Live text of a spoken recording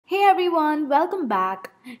everyone, welcome back.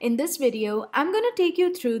 In this video, I'm going to take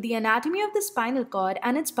you through the anatomy of the spinal cord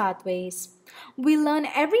and its pathways. We'll learn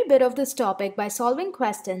every bit of this topic by solving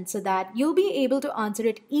questions so that you'll be able to answer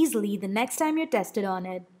it easily the next time you're tested on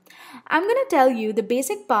it. I'm going to tell you the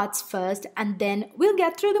basic parts first and then we'll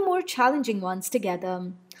get through the more challenging ones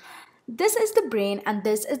together. This is the brain and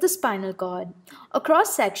this is the spinal cord. A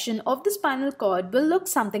cross-section of the spinal cord will look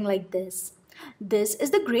something like this. This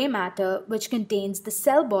is the gray matter which contains the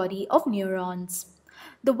cell body of neurons.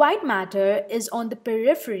 The white matter is on the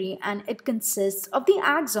periphery and it consists of the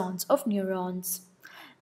axons of neurons.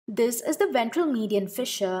 This is the ventral median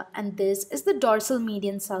fissure and this is the dorsal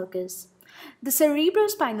median sulcus. The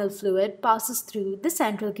cerebrospinal fluid passes through the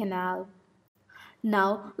central canal.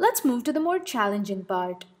 Now let's move to the more challenging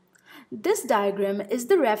part. This diagram is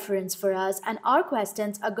the reference for us and our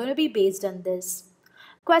questions are going to be based on this.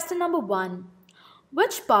 Question number 1.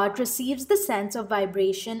 Which part receives the sense of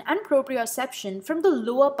vibration and proprioception from the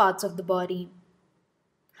lower parts of the body?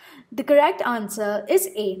 The correct answer is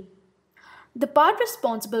A. The part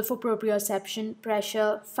responsible for proprioception,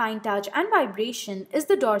 pressure, fine touch and vibration is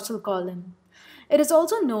the dorsal column. It is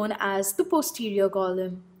also known as the posterior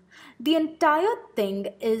column. The entire thing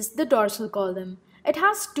is the dorsal column. It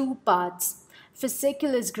has two parts,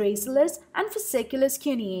 Fasciculus gracilis and Fasciculus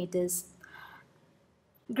cuneatus.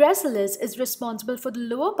 Gracilis is responsible for the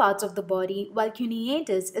lower parts of the body while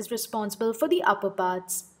cuneatus is responsible for the upper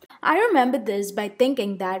parts. I remember this by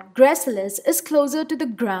thinking that gracilis is closer to the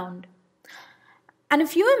ground. And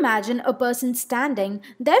if you imagine a person standing,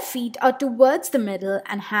 their feet are towards the middle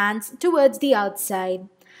and hands towards the outside.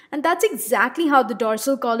 And that's exactly how the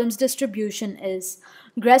dorsal column's distribution is.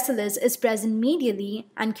 Gracilis is present medially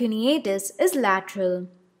and cuneatus is lateral.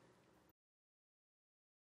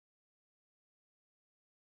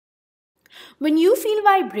 When you feel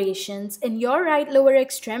vibrations in your right lower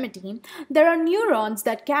extremity, there are neurons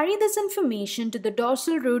that carry this information to the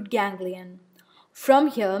dorsal root ganglion.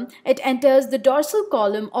 From here, it enters the dorsal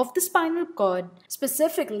column of the spinal cord,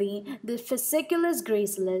 specifically the fasciculus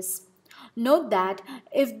gracilis. Note that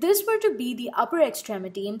if this were to be the upper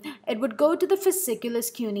extremity, it would go to the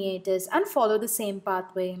fasciculus cuneatus and follow the same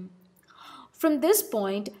pathway. From this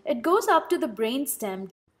point, it goes up to the brainstem.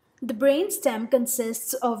 The brainstem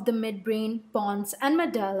consists of the midbrain, pons, and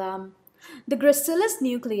medulla. The gracilis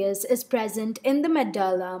nucleus is present in the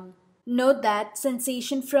medulla. Note that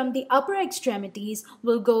sensation from the upper extremities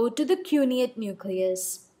will go to the cuneate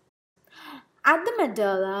nucleus. At the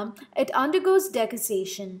medulla, it undergoes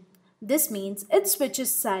decussation. This means it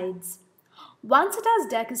switches sides. Once it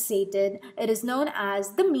has decussated, it is known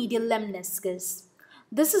as the medial lemniscus.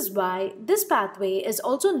 This is why this pathway is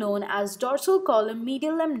also known as dorsal column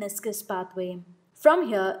medial lemniscus pathway. From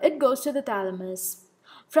here, it goes to the thalamus.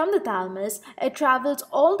 From the thalamus, it travels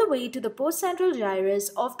all the way to the postcentral gyrus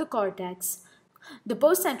of the cortex. The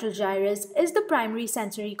postcentral gyrus is the primary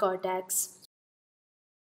sensory cortex.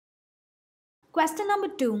 Question number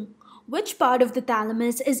 2. Which part of the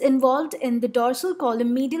thalamus is involved in the dorsal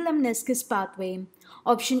column medial lemniscus pathway?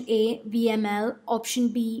 Option A, VML, Option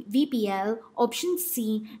B, VPL, Option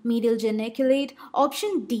C, medial geniculate,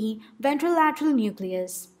 Option D, ventrolateral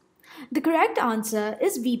nucleus. The correct answer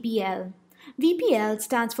is VPL. VPL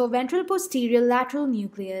stands for ventral posterior lateral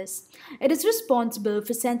nucleus. It is responsible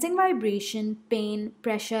for sensing vibration, pain,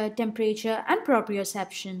 pressure, temperature, and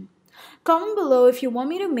proprioception. Comment below if you want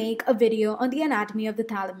me to make a video on the anatomy of the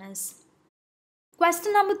thalamus.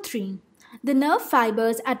 Question number 3. The nerve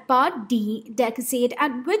fibers at part D decussate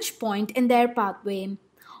at which point in their pathway?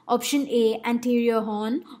 Option A, anterior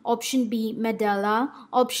horn, Option B, medulla,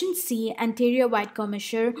 Option C, anterior white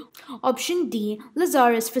commissure, Option D,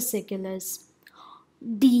 Lissauers fasciculus.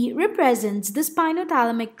 D represents the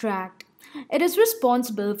spinothalamic tract. It is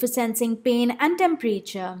responsible for sensing pain and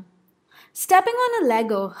temperature. Stepping on a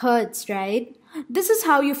Lego hurts, right? This is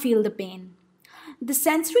how you feel the pain. The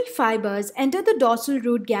sensory fibers enter the dorsal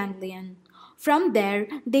root ganglion. From there,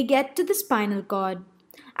 they get to the spinal cord.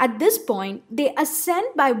 At this point, they ascend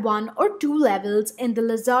by 1 or 2 levels in the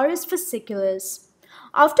Lissauers fasciculus.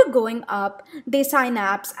 After going up, they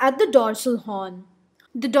synapse at the dorsal horn.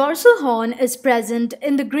 The dorsal horn is present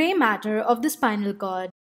in the gray matter of the spinal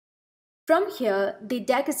cord. From here, they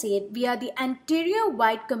decussate via the anterior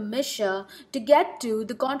white commissure to get to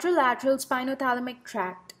the contralateral spinothalamic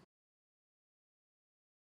tract.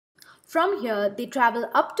 From here, they travel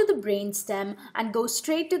up to the brainstem and go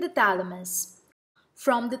straight to the thalamus.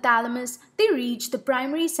 From the thalamus, they reach the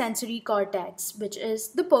primary sensory cortex, which is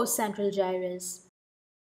the postcentral gyrus.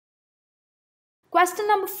 Question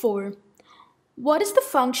number 4. What is the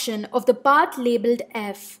function of the part labeled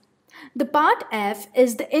F? The part F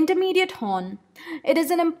is the intermediate horn. It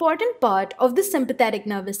is an important part of the sympathetic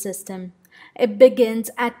nervous system. It begins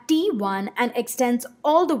at T1 and extends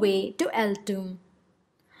all the way to L2.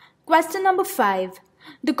 Question number 5.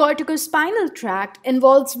 The corticospinal tract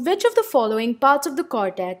involves which of the following parts of the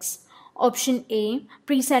cortex? Option A,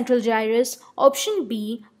 precentral gyrus. Option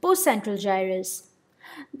B, postcentral gyrus.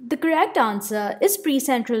 The correct answer is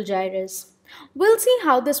precentral gyrus. We'll see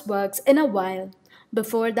how this works in a while.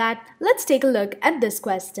 Before that, let's take a look at this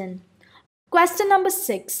question. Question number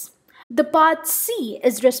 6. The part C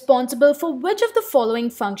is responsible for which of the following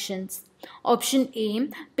functions? Option A,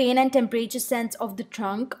 pain and temperature sense of the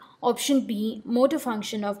trunk. Option B, motor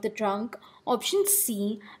function of the trunk. Option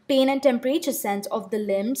C, pain and temperature sense of the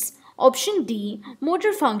limbs. Option D,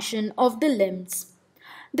 motor function of the limbs.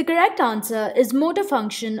 The correct answer is motor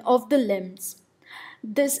function of the limbs.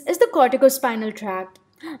 This is the corticospinal tract.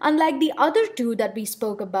 Unlike the other two that we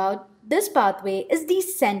spoke about, this pathway is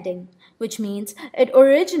descending, which means it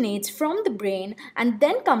originates from the brain and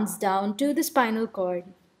then comes down to the spinal cord.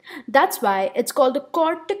 That's why it's called the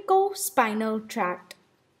corticospinal tract.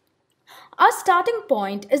 Our starting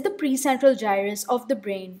point is the precentral gyrus of the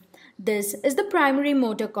brain. This is the primary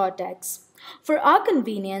motor cortex. For our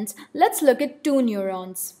convenience, let's look at two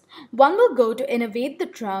neurons. One will go to innervate the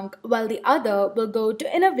trunk while the other will go to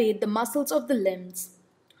innervate the muscles of the limbs.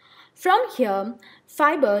 From here,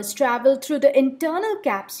 fibers travel through the internal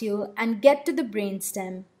capsule and get to the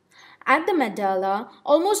brainstem. At the medulla,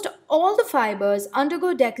 almost all the fibers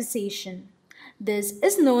undergo decussation. This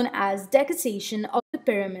is known as decussation of the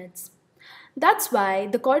pyramids. That's why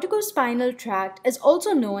the corticospinal tract is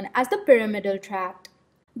also known as the pyramidal tract.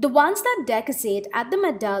 The ones that decussate at the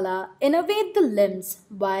medulla innervate the limbs,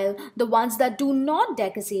 while the ones that do not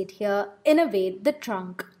decussate here innervate the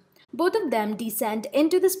trunk. Both of them descend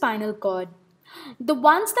into the spinal cord. The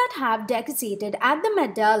ones that have decussated at the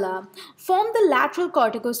medulla form the lateral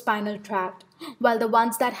corticospinal tract, while the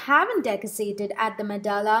ones that haven't decussated at the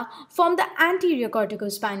medulla form the anterior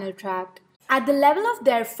corticospinal tract. At the level of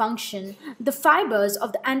their function, the fibers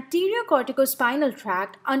of the anterior corticospinal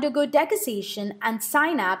tract undergo decussation and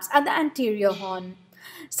synapse at the anterior horn.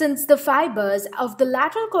 Since the fibers of the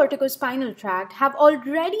lateral corticospinal tract have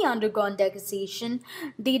already undergone decussation,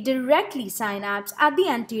 they directly synapse at the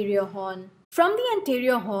anterior horn. From the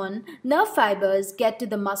anterior horn, nerve fibers get to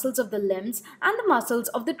the muscles of the limbs and the muscles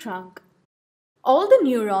of the trunk. All the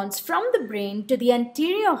neurons from the brain to the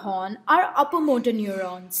anterior horn are upper motor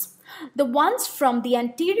neurons. The ones from the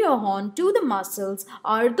anterior horn to the muscles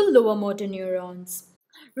are the lower motor neurons.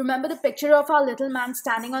 Remember the picture of our little man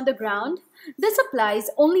standing on the ground? This applies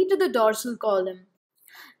only to the dorsal column.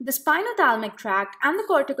 The spinothalamic tract and the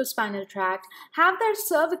corticospinal tract have their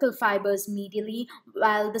cervical fibers medially,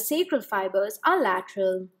 while the sacral fibers are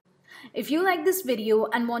lateral. If you like this video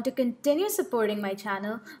and want to continue supporting my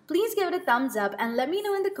channel, please give it a thumbs up and let me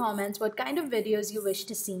know in the comments what kind of videos you wish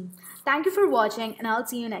to see. Thank you for watching and I'll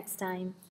see you next time.